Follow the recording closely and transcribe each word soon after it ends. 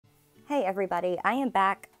Hey everybody, I am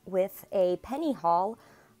back with a penny haul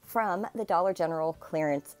from the Dollar General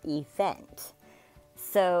clearance event.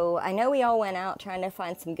 So I know we all went out trying to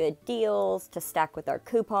find some good deals to stack with our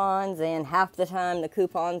coupons, and half the time the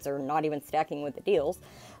coupons are not even stacking with the deals.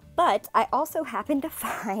 But I also happened to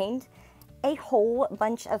find a whole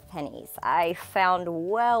bunch of pennies. I found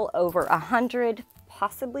well over 100,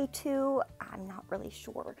 possibly 2, I'm not really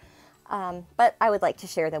sure. But I would like to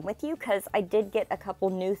share them with you because I did get a couple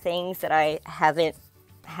new things that I haven't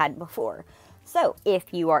had before. So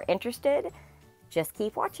if you are interested, just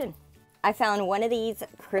keep watching. I found one of these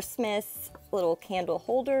Christmas little candle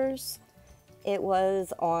holders. It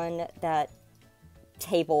was on that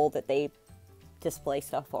table that they display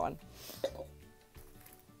stuff on.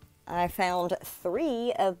 I found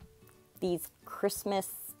 3 of these Christmas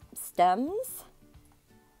stems.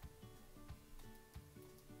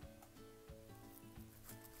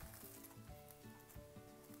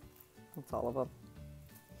 That's all of them.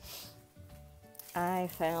 I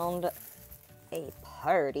found a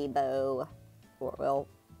party bow. Well,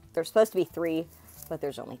 there's supposed to be 3, but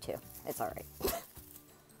there's only 2. It's all right.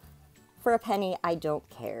 For a penny, I don't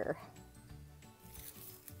care.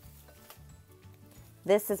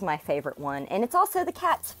 This is my favorite one, and it's also the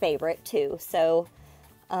cat's favorite too. So,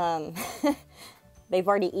 they've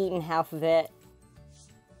already eaten half of it.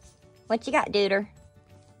 What you got, Duder?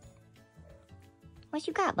 What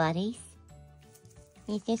you got, buddies?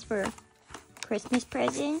 Is this for Christmas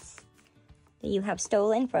presents that you have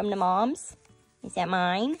stolen from the moms? Is that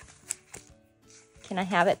mine? Can I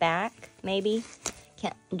have it back, maybe?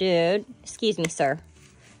 Dude, excuse me, sir.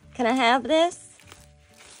 Can I have this?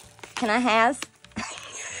 Can I have?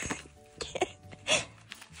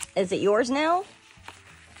 Is it yours now?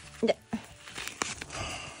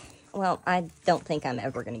 Well, I don't think I'm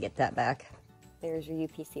ever going to get that back. There's your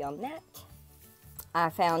UPC on that. I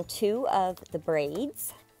found 2 of the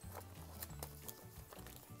braids.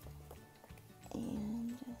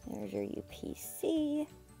 And there's your UPC.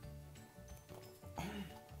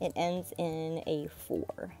 It ends in a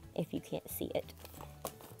 4, if you can't see it.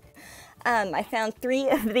 I found 3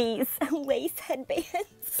 of these lace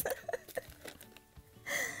headbands.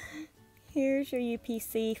 Here's your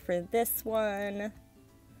UPC for this one.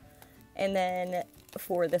 And then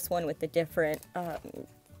for this one with the different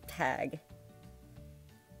tag.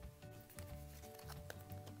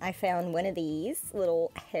 I found one of these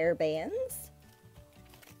little hair bands.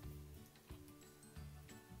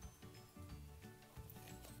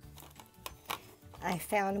 I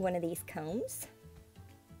found one of these combs.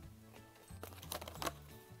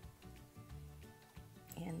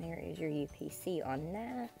 And there is your UPC on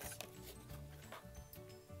that.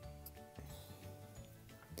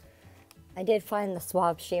 I did find the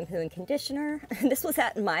Suave shampoo and conditioner. This was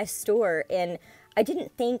at my store, and I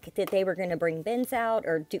didn't think that they were going to bring bins out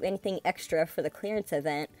or do anything extra for the clearance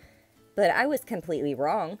event, but I was completely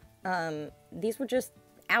wrong. These were just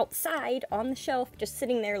outside on the shelf, just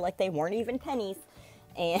sitting there like they weren't even pennies,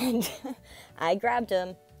 and I grabbed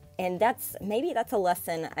them. And maybe that's a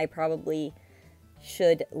lesson I probably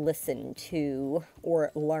should listen to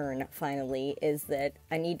or learn finally, is that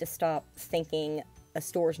I need to stop thinking a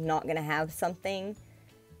store's not going to have something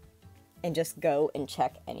and just go and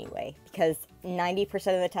check anyway, because 90%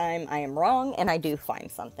 of the time I am wrong and I do find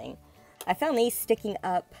something. I found these sticking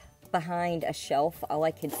up behind a shelf. All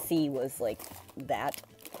I could see was like that.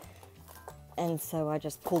 And so I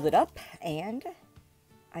just pulled it up, and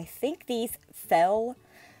I think these fell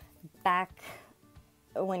back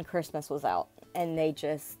when Christmas was out, and they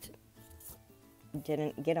just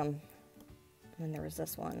didn't get them. And there was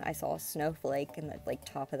this one. I saw a snowflake in the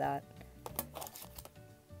top of that.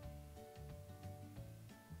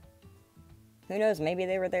 Who knows, maybe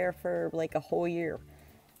they were there for like a whole year.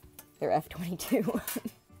 They're F22.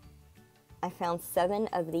 I found 7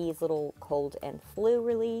 of these little cold and flu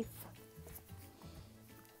relief.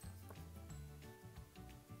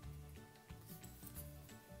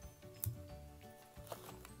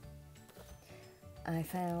 I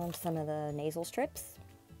found some of the nasal strips.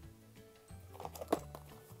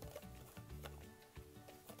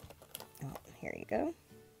 Oh, here you go.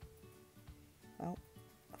 Oh,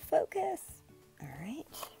 focus. All right.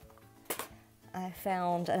 I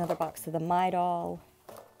found another box of the Midol.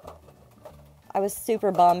 I was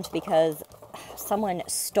super bummed because someone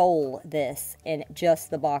stole this and just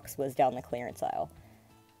the box was down the clearance aisle.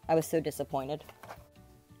 I was so disappointed.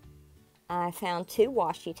 I found 2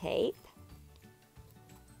 washi tape.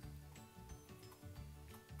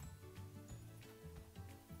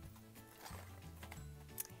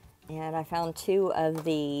 And I found 2 of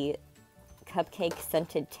the cupcake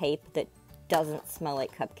scented tape that doesn't smell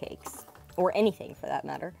like cupcakes. Or anything, for that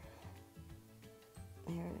matter.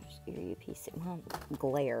 There's your UPC. Well,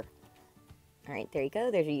 glare. Alright, there you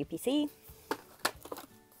go. There's your UPC.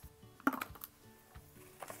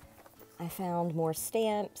 I found more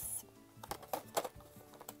stamps.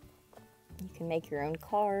 You can make your own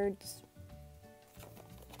cards.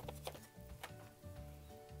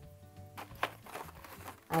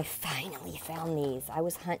 I finally found these. I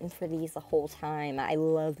was hunting for these the whole time. I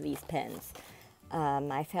love these pens.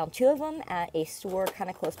 I found 2 of them at a store kind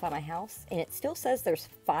of close by my house, and it still says there's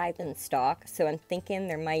 5 in stock, so I'm thinking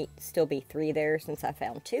there might still be 3 there since I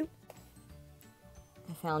found 2.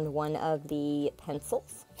 I found one of the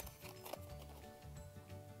pencils.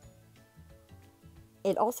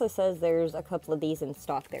 It also says there's a couple of these in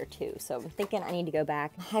stock there too, so I'm thinking I need to go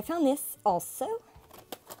back. I found this also.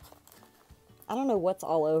 I don't know what's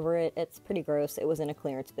all over it. It's pretty gross. It was in a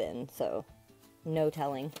clearance bin, so no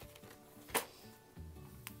telling.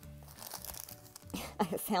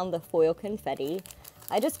 I found the foil confetti.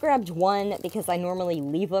 I just grabbed one because I normally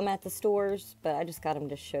leave them at the stores, but I just got them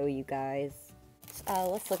to show you guys.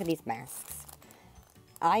 Let's look at these masks.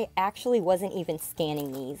 I actually wasn't even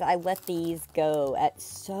scanning these. I let these go at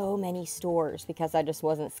so many stores because I just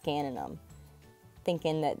wasn't scanning them,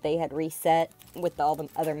 thinking that they had reset with all the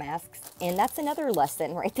other masks. And that's another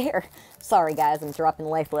lesson right there. Sorry guys, I'm dropping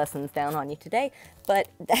life lessons down on you today, but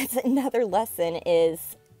that's another lesson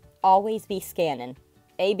is always be scanning.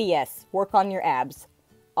 ABS, work on your abs.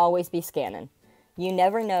 Always be scanning. You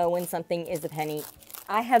never know when something is a penny.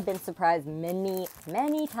 I have been surprised many,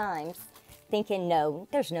 many times thinking, no,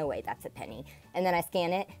 there's no way that's a penny. And then I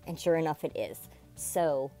scan it, and sure enough it is.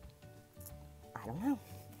 So, I don't know.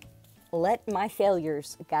 Let my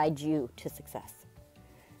failures guide you to success.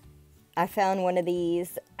 I found one of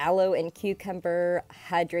these aloe and cucumber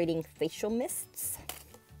hydrating facial mists.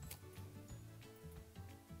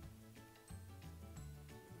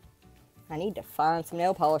 I need to find some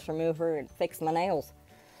nail polish remover and fix my nails.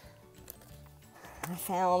 I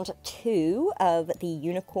found 2 of the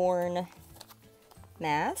unicorn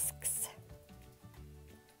masks.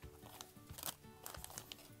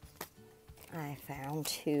 I found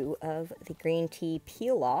 2 of the green tea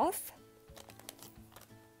peel off.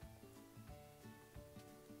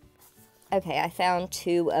 Okay, I found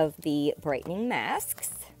 2 of the brightening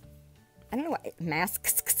masks. I don't know what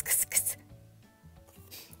masks.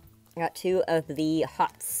 I got 2 of the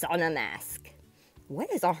hot sauna mask. What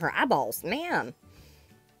is on her eyeballs, ma'am?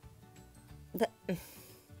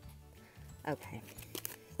 Okay.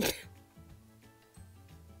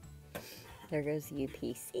 There goes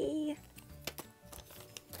UPC.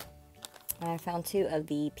 I found 2 of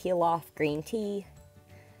the peel off green tea.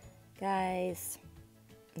 Guys,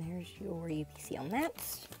 there's your UPC on that.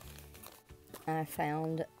 I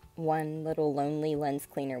found one little lonely lens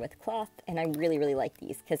cleaner with cloth, and I really, really like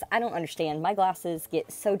these because I don't understand. My glasses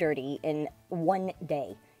get so dirty in one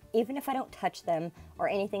day. Even if I don't touch them or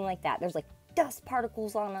anything like that, there's like dust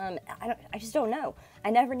particles on them. I just don't know.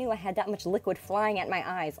 I never knew I had that much liquid flying at my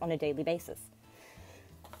eyes on a daily basis.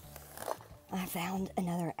 I found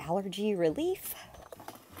another allergy relief.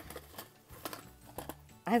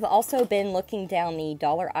 I've also been looking down the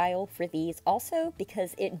dollar aisle for these also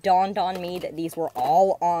because it dawned on me that these were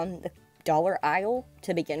all on the dollar aisle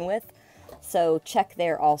to begin with. So check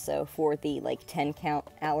there also for the like 10 count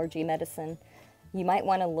allergy medicine. You might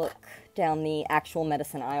want to look down the actual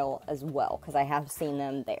medicine aisle as well because I have seen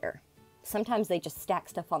them there. Sometimes they just stack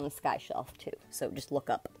stuff on the sky shelf too, so just look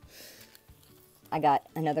up. I got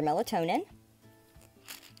another melatonin.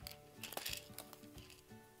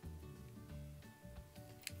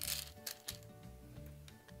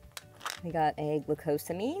 We got a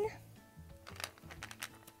glucosamine.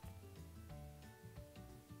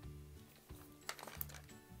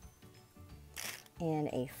 And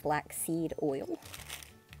a flaxseed oil.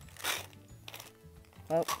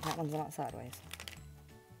 Oh, that one's not sideways.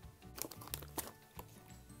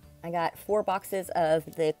 I got 4 boxes of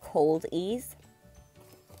the Cold Ease.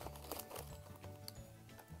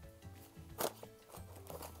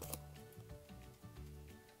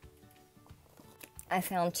 I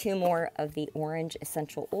found 2 more of the orange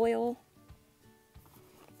essential oil.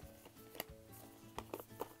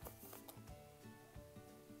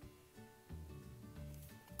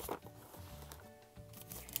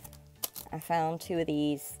 I found 2 of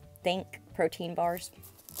these Think protein bars.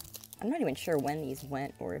 I'm not even sure when these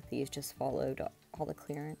went or if these just followed all the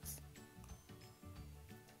clearance.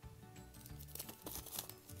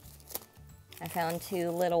 I found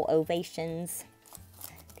 2 little ovations.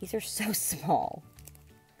 These are so small.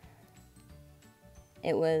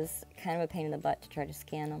 It was kind of a pain in the butt to try to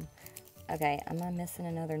scan them. Okay, am I missing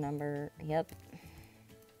another number? Yep.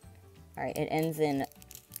 Alright, it ends in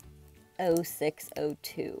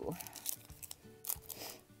 0602.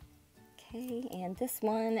 Okay, and this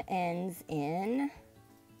one ends in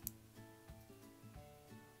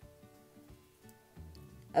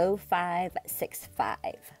 0565.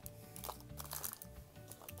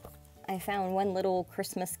 I found one little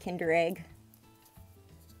Christmas Kinder Egg.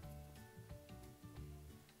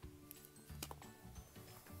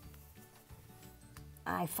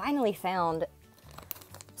 I finally found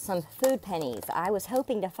some food pennies. I was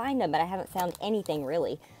hoping to find them, but I haven't found anything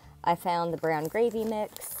really. I found the brown gravy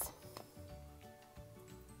mix.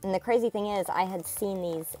 And the crazy thing is, I had seen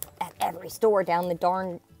these at every store down the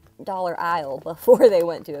darn dollar aisle before they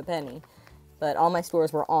went to a penny. But all my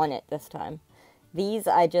stores were on it this time. These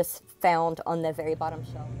I just found on the very bottom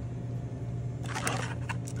shelf.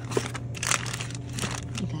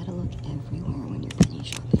 You gotta look everywhere when you're penny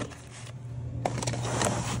shopping.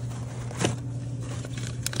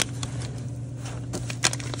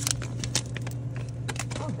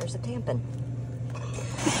 Oh, there's a tampon.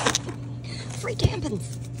 Free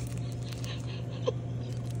tampons!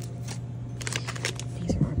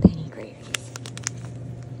 These are our penny gravers.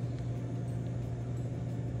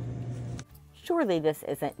 Surely this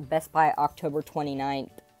isn't Best Buy October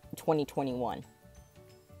 29th, 2021.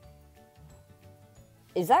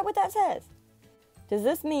 Is that what that says? Does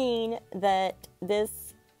this mean that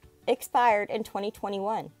this expired in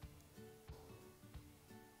 2021?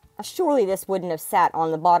 Surely this wouldn't have sat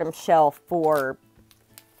on the bottom shelf for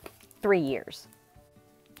 3 years.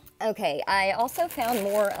 Okay, I also found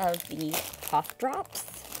more of the cough drops.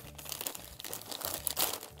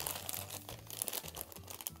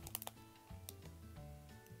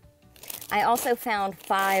 I also found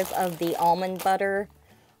 5 of the almond butter,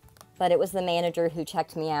 but it was the manager who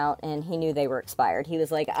checked me out and he knew they were expired. He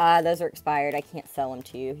was like, those are expired, I can't sell them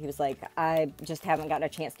to you. He was like, I just haven't gotten a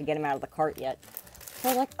chance to get them out of the cart yet. So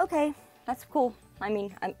I was like, okay, that's cool. I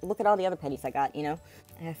mean, look at all the other pennies I got, you know.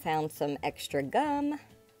 I found some extra gum.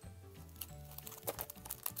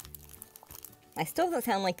 I still don't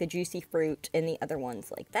sound like the juicy fruit in the other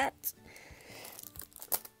ones like that.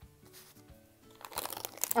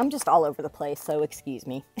 I'm just all over the place, so excuse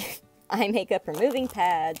me. Eye makeup removing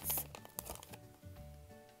pads.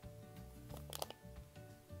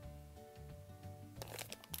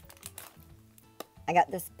 I got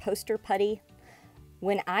this poster putty.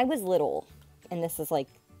 When I was little, and this is like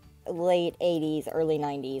late 80s, early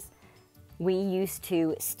 90s, we used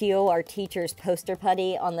to steal our teacher's poster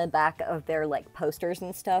putty on the back of their like posters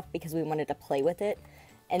and stuff because we wanted to play with it.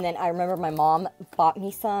 And then I remember my mom bought me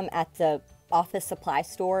some at the office supply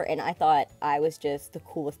store, and I thought I was just the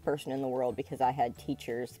coolest person in the world because I had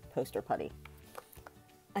teacher's poster putty.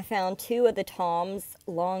 I found 2 of the Tom's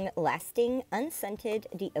long-lasting unscented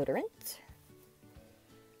deodorant.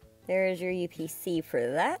 There's your UPC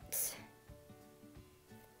for that.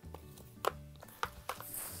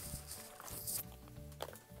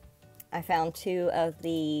 I found 2 of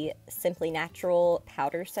the Simply Natural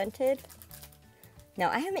powder scented.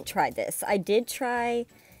 Now, I haven't tried this. I did try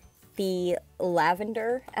the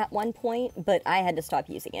lavender at one point, but I had to stop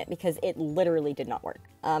using it because it literally did not work.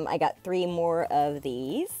 I got 3 more of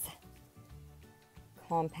these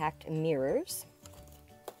compact mirrors.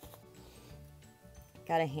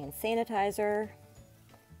 Got a hand sanitizer.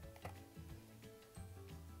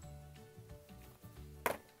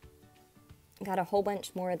 Got a whole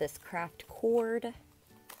bunch more of this craft cord.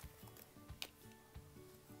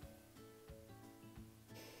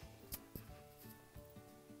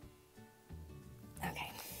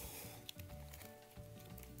 Okay.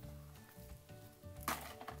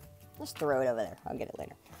 Let's throw it over there. I'll get it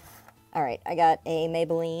later. All right, I got a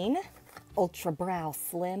Maybelline Ultra Brow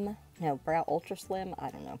Slim. No, Brow Ultra Slim? I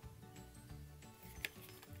don't know.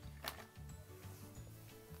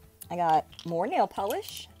 I got more nail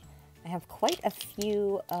polish. I have quite a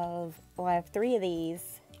few of, well, I have 3 of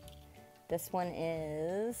these. This one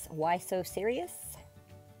is Why So Serious?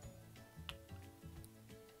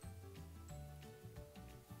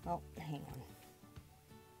 Oh, hang on.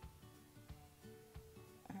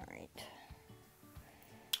 All right.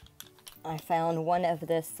 I found one of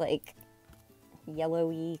this, like,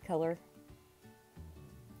 yellowy color.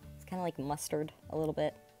 It's kind of like mustard a little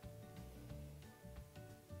bit.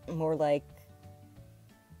 More like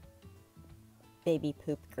baby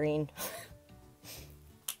poop green.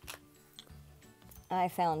 I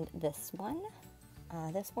found this one.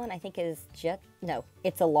 This one I think is no,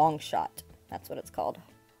 it's a long shot. That's what it's called.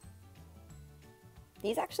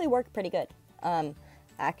 These actually work pretty good.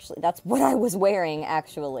 Actually, that's what I was wearing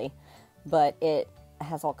actually, but it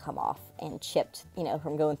has all come off and chipped, you know,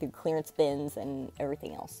 from going through clearance bins and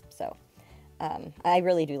everything else. So I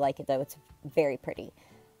really do like it, though. It's very pretty.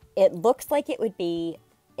 It looks like it would be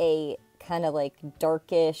a kind of like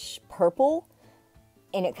darkish purple,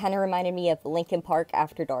 and it kind of reminded me of Linkin Park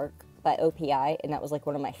After Dark by OPI, and that was like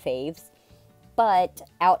one of my faves. But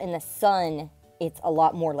out in the sun, it's a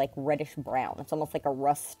lot more like reddish brown. It's almost like a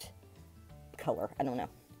rust color. I don't know.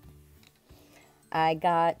 I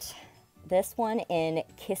got this one in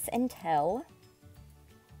Kiss and Tell.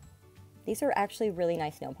 These are actually really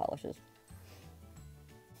nice nail polishes.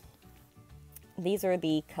 These are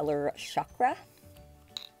the color Chakra.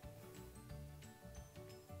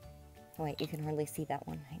 Oh wait, you can hardly see that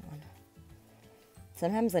one. Hang on.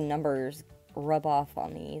 Sometimes the numbers rub off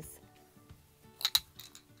on these.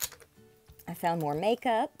 I found more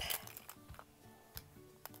makeup.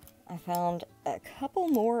 I found a couple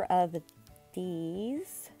more of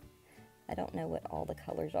these. I don't know what all the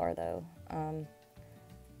colors are, though.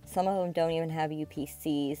 Some of them don't even have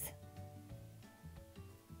UPCs.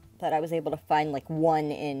 But I was able to find like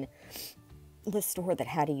one in the store that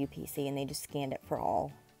had a UPC, and they just scanned it for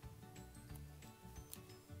all.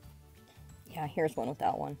 Yeah, here's one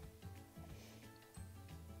without one.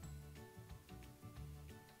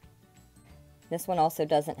 This one also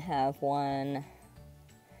doesn't have one,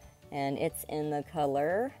 and it's in the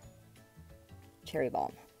color Cherry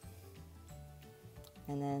Bomb.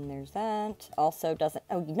 And then there's that. Also doesn't,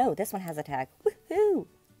 oh no, this one has a tag. Woohoo!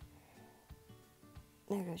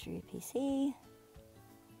 There goes your UPC.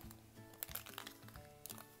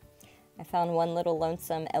 I found one little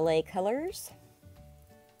lonesome LA Colors.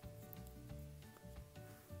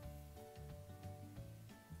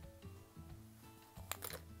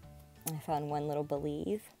 I found one little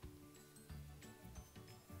Believe.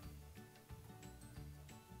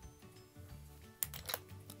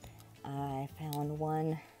 I found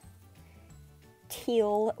one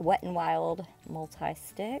teal Wet n Wild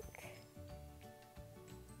multi-stick.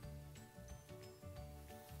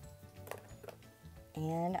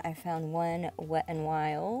 And I found one Wet n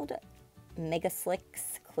Wild Mega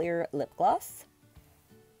Slicks Clear Lip Gloss.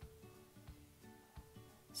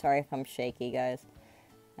 Sorry if I'm shaky, guys.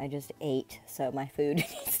 I just ate, so my food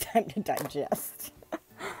needs time to digest.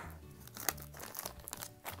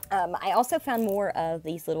 I also found more of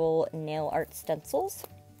these little nail art stencils.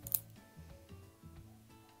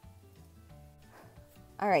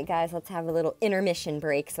 Alright guys, let's have a little intermission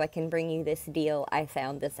break so I can bring you this deal I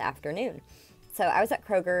found this afternoon. So I was at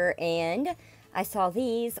Kroger and I saw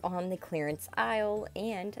these on the clearance aisle,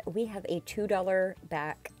 and we have a $2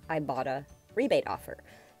 back Ibotta rebate offer.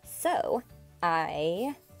 So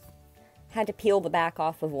I had to peel the back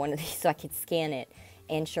off of one of these so I could scan it.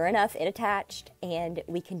 And sure enough, it attached, and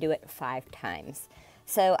we can do it 5 times.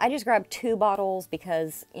 So I just grabbed 2 bottles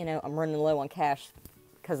because, you know, I'm running low on cash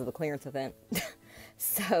because of the clearance event.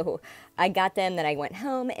 So I got them, then I went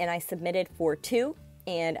home and I submitted for 2,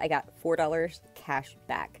 and I got $4 cash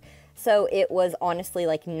back. So it was honestly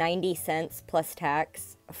like 90 cents plus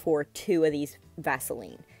tax for 2 of these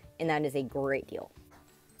Vaseline, and that is a great deal.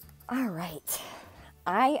 All right,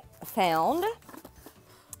 I found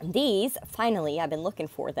these, finally. I've been looking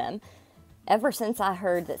for them ever since I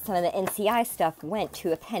heard that some of the NCI stuff went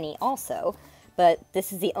to a penny also, but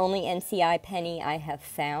this is the only NCI penny I have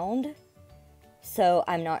found, so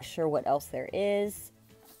I'm not sure what else there is.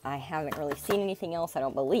 I haven't really seen anything else, I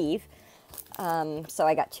don't believe. So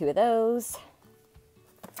I got 2 of those.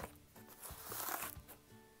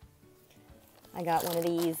 I got one of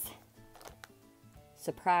these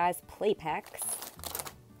surprise play packs.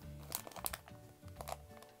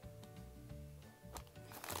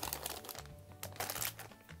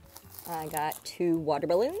 I got 2 water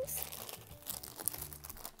balloons.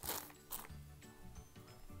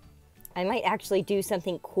 I might actually do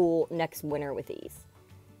something cool next winter with these.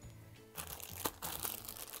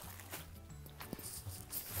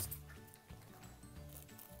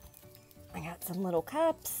 I got some little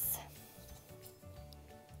cups.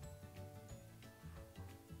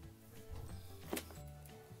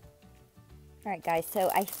 Alright guys,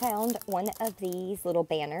 so I found one of these little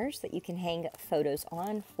banners that you can hang photos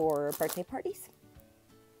on for birthday parties.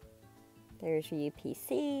 There's your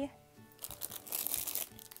UPC.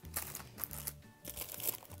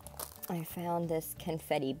 I found this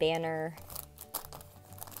confetti banner.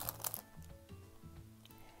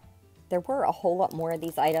 There were a whole lot more of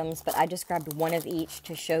these items, but I just grabbed one of each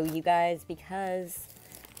to show you guys because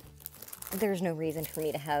there's no reason for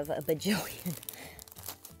me to have a bajillion.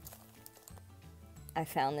 I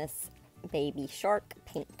found this baby shark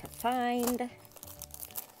paint to find.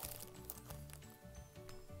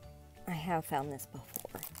 I have found this before.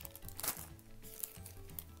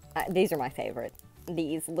 These are my favorite.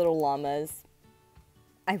 These little llamas.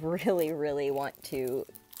 I really, really want to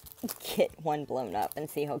get one blown up and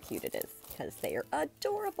see how cute it is, because they are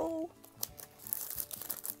adorable.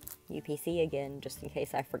 UPC again, just in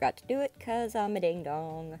case I forgot to do it, because I'm a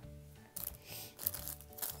ding-dong.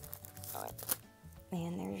 Alright.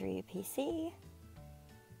 And there's your UPC.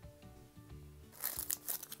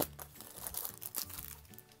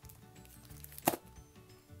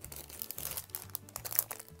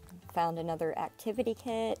 Found another activity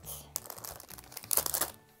kit.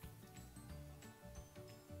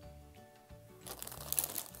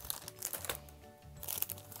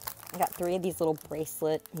 I got 3 of these little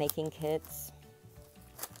bracelet making kits.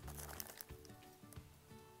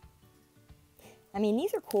 I mean,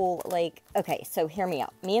 these are cool. Like, okay, so hear me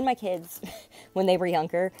out. Me and my kids, when they were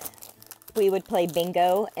younger, we would play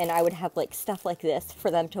bingo, and I would have like stuff like this for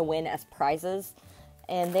them to win as prizes.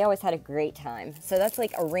 And they always had a great time. So that's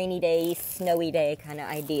like a rainy day, snowy day kind of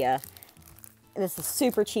idea. This is a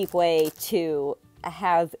super cheap way to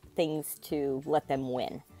have things to let them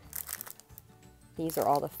win. These are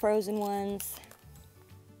all the frozen ones.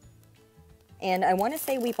 And I want to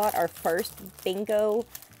say we bought our first bingo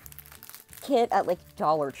kit at like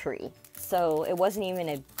Dollar Tree. So it wasn't even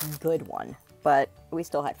a good one, but we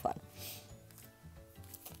still had fun.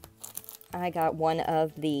 I got one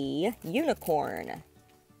of the unicorn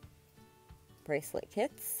bracelet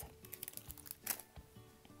kits.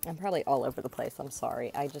 I'm probably all over the place, I'm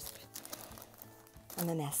sorry. I'm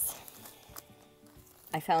a mess.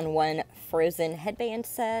 I found one Frozen headband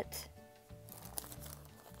set.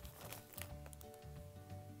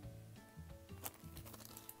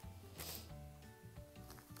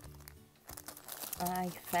 I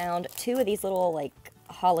found 2 of these little like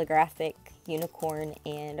holographic unicorn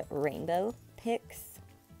and rainbow picks.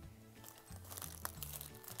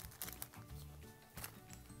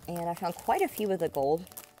 And I found quite a few of the gold.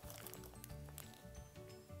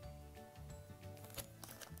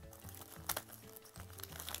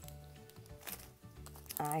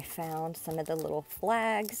 I found some of the little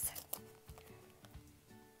flags.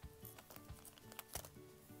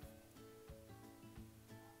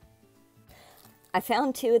 I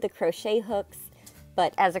found 2 of the crochet hooks,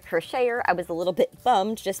 but as a crocheter, I was a little bit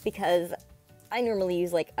bummed just because I normally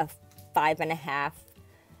use like a 5.5,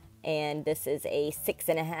 and this is a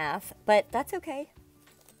 6.5, but that's okay.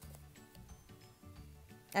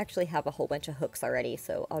 I actually have a whole bunch of hooks already,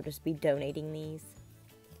 so I'll just be donating these.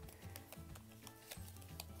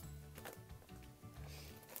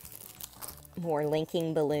 More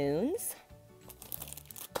linking balloons.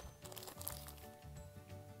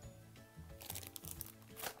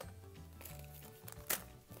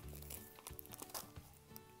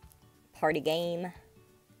 Party game.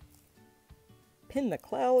 Pin the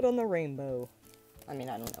cloud on the rainbow. I mean,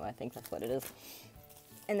 I don't know, I think that's what it is.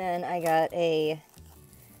 And then I got a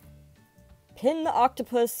pin the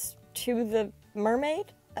octopus to the mermaid.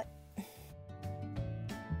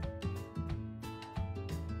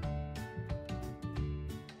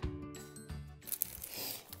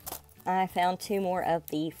 I found 2 more of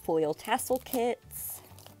the foil tassel kits.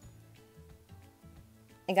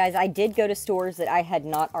 And guys, I did go to stores that I had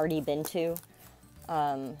not already been to,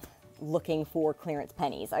 looking for clearance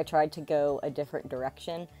pennies. I tried to go a different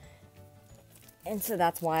direction. And so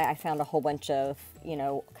that's why I found a whole bunch of, you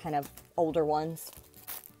know, kind of older ones.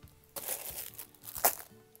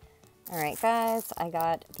 Alright guys, I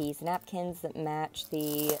got these napkins that match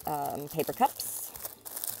the paper cups.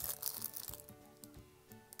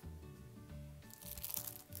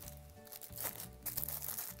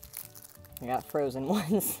 I got frozen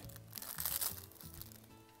ones.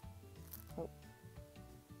 Oh.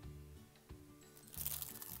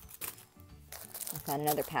 I found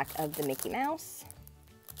another pack of the Mickey Mouse.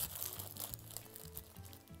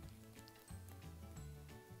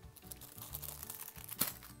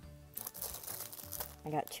 I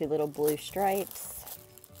got 2 little blue stripes.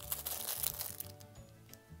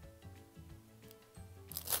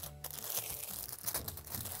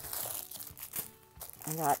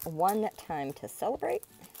 I got One Time to Celebrate.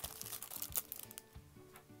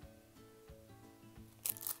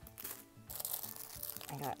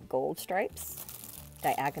 I got gold stripes.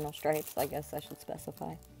 Diagonal stripes, I guess I should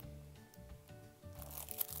specify.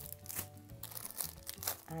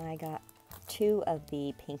 I got 2 of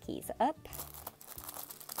the Pinkies Up.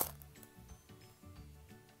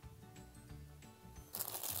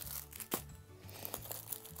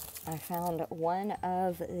 I found one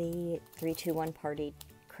of the 3-2-1 Party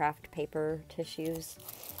craft paper tissues,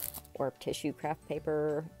 or tissue craft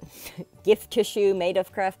paper, gift tissue made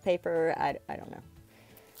of craft paper, I don't know.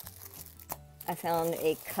 I found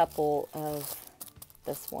a couple of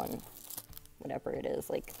this one, whatever it is,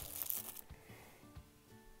 like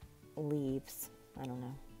leaves, I don't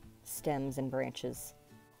know, stems and branches.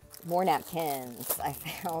 More napkins. I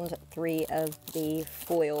found 3 of the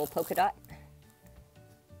foil polka dot.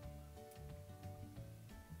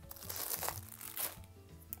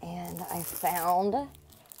 And I found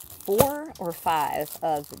 4 or 5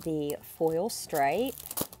 of the foil stripe.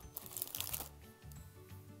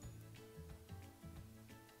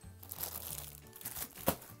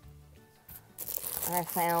 I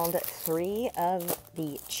found 3 of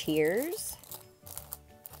the cheers.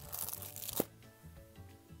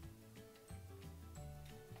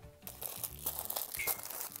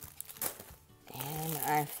 And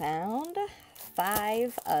I found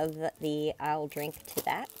 5 of the I'll drink to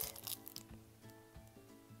that.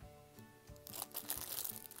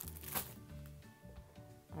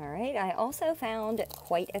 Alright, I also found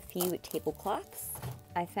quite a few tablecloths.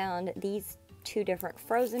 I found these 2 different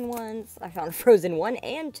frozen ones. I found frozen 1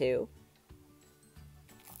 and 2.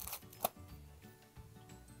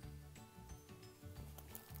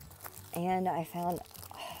 And I found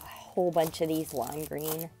a whole bunch of these lime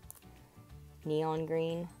green, neon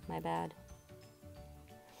green, my bad.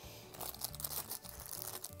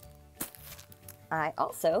 I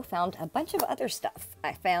also found a bunch of other stuff.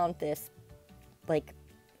 I found this, like,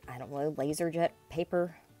 I don't know, laser jet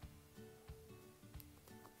paper.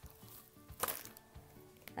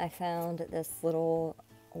 I found this little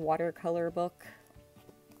watercolor book.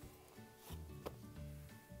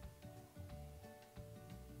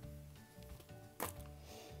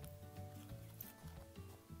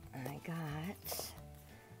 I got,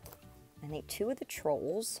 I think, 2 of the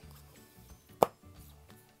trolls.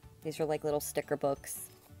 These are like little sticker books.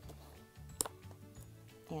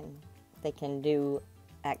 And they can do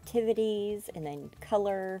activities and then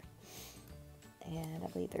color. And I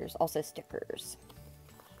believe there's also stickers.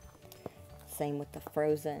 Same with the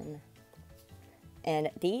Frozen.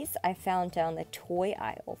 And these I found down the toy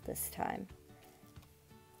aisle this time.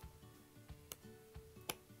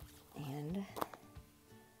 And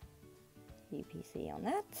UPC on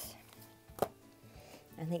that.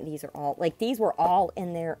 I think these are all, like, these were all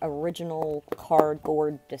in their original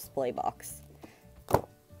cardboard display box.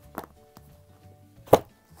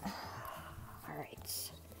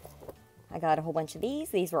 Alright. I got a whole bunch of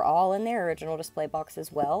these. These were all in their original display box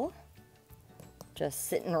as well. Just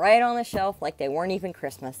sitting right on the shelf like they weren't even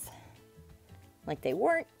Christmas. Like they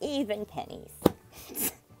weren't even pennies.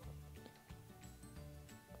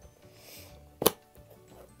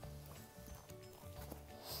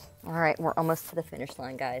 Alright, we're almost to the finish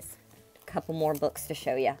line, guys. A couple more books to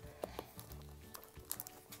show you.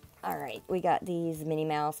 Alright, we got these Minnie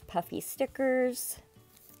Mouse puffy stickers.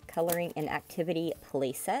 Coloring and activity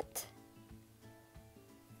playset.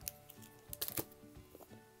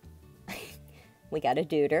 We got a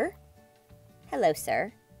duder. Hello,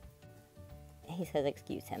 sir. He says,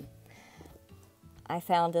 excuse him. I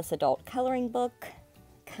found this adult coloring book.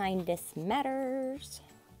 Kindness Matters.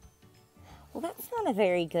 Well, that's not a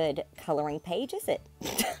very good coloring page, is it?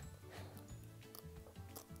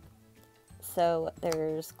 So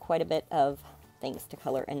there's quite a bit of things to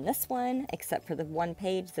color in this one, except for the one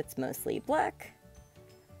page that's mostly black.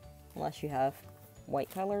 Unless you have white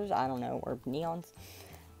colors, I don't know, or neons.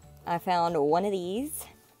 I found one of these.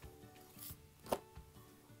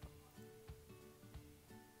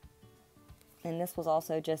 And this was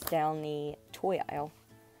also just down the toy aisle.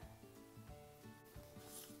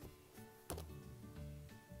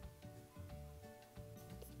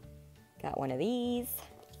 Got one of these.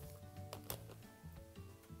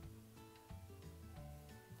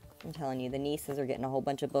 I'm telling you, the nieces are getting a whole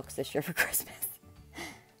bunch of books this year for Christmas.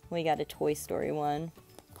 We got a Toy Story one.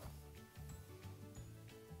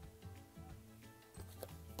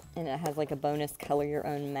 And it has like a bonus color your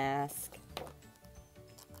own mask.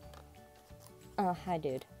 Oh, hi,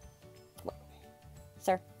 dude. What?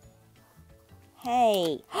 Sir?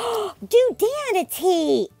 Hey.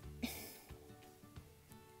 Dudanity!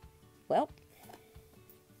 Well,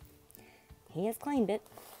 he has claimed it.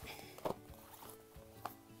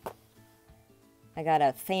 I got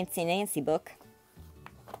a Fancy Nancy book.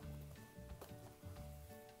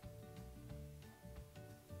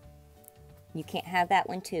 You can't have that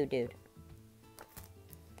one too, dude.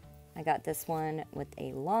 I got this one with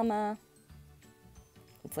a llama.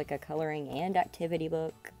 It's like a coloring and activity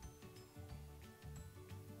book.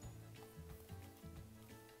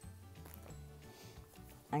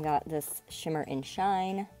 I got this Shimmer and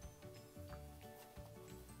Shine.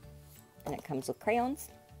 And it comes with crayons.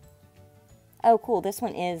 Oh, cool. This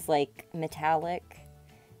one is like metallic.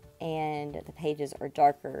 and the pages are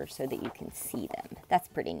darker so that you can see them. That's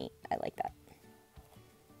pretty neat. I like that.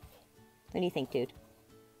 What do you think, dude?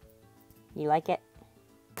 You like it?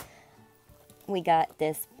 We got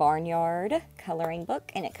this Barnyard coloring book,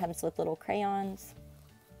 and it comes with little crayons.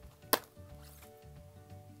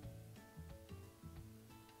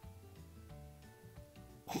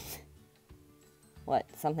 What?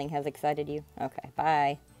 Something has excited you? Okay,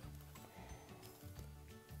 bye.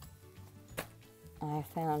 I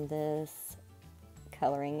found this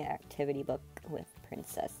coloring activity book with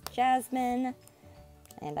Princess Jasmine.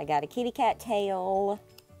 And I got a kitty cat tail.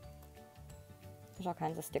 There's all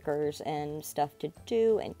kinds of stickers and stuff to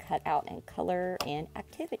do and cut out and color and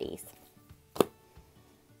activities.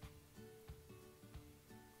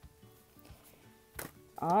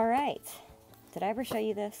 All right. Did I ever show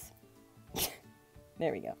you this?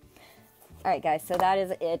 There we go. All right, guys, so that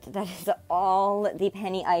is it. That is all the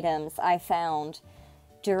penny items I found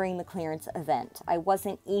during the clearance event. I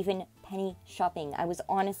wasn't even penny shopping. I was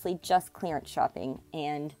honestly just clearance shopping,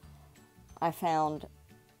 and I found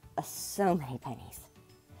so many pennies.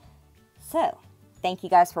 So, thank you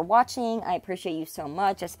guys for watching. I appreciate you so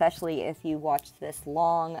much, especially if you watched this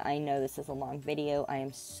long. I know this is a long video. I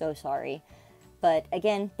am so sorry. But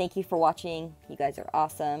again, thank you for watching. You guys are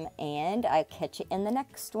awesome, and I'll catch you in the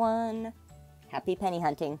next one. Happy penny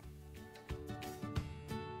hunting.